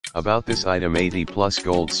About this item: 80 plus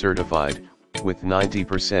gold certified, with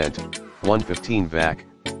 90%, 115 VAC,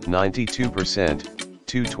 92%,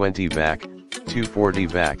 220 VAC, 240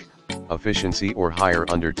 VAC, efficiency or higher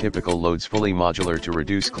under typical loads, fully modular to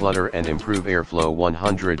reduce clutter and improve airflow,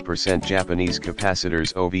 100% Japanese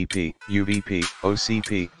capacitors, OVP, UVP,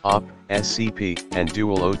 OCP, OP, SCP, and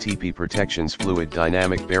dual OTP protections, fluid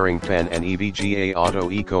dynamic bearing fan and EVGA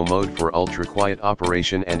auto eco mode for ultra quiet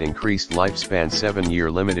operation and increased lifespan,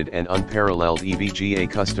 7-year limited and unparalleled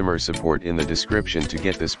EVGA customer support in the description to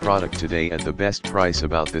get this product today at the best price.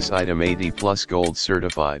 About this item: 80 plus gold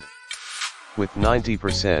certified, with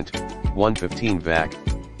 90%, 115 VAC,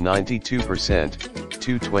 92%,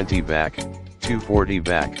 220 VAC, 240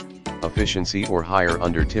 VAC, efficiency or higher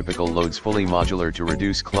under typical loads, fully modular to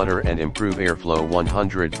reduce clutter and improve airflow,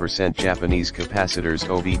 100% Japanese capacitors,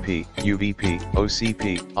 OVP, UVP,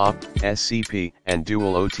 OCP, OP, SCP, and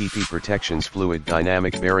dual OTP protections, fluid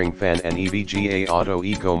dynamic bearing fan and EVGA auto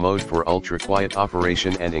eco mode for ultra quiet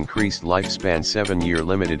operation and increased lifespan, 7-year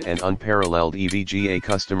limited and unparalleled EVGA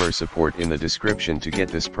customer support in the description to get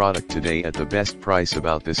this product today at the best price.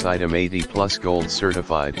 About this item: 80 plus gold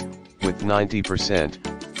certified, with 90%,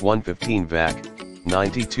 115 VAC,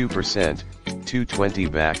 92%, 220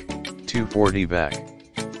 VAC, 240 VAC.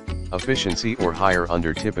 Efficiency or higher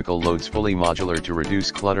under typical loads, fully modular to reduce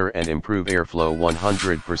clutter and improve airflow,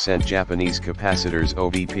 100% Japanese capacitors,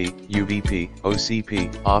 OVP, UVP,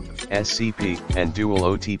 OCP, OP, SCP, and dual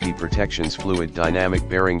OTP protections, fluid dynamic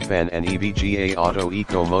bearing fan and EVGA auto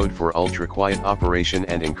eco mode for ultra quiet operation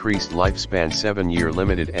and increased lifespan, 7-year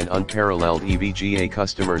limited and unparalleled EVGA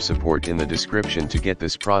customer support in the description to get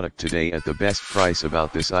this product today at the best price.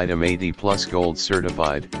 About this item: 80 plus gold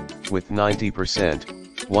certified, with 90%,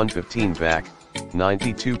 115 VAC,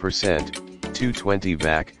 92%, 220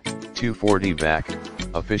 VAC, 240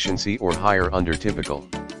 VAC, efficiency or higher under typical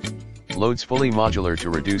loads, fully modular to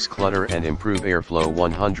reduce clutter and improve airflow,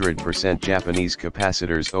 100% Japanese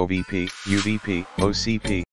capacitors, OVP, UVP, OCP,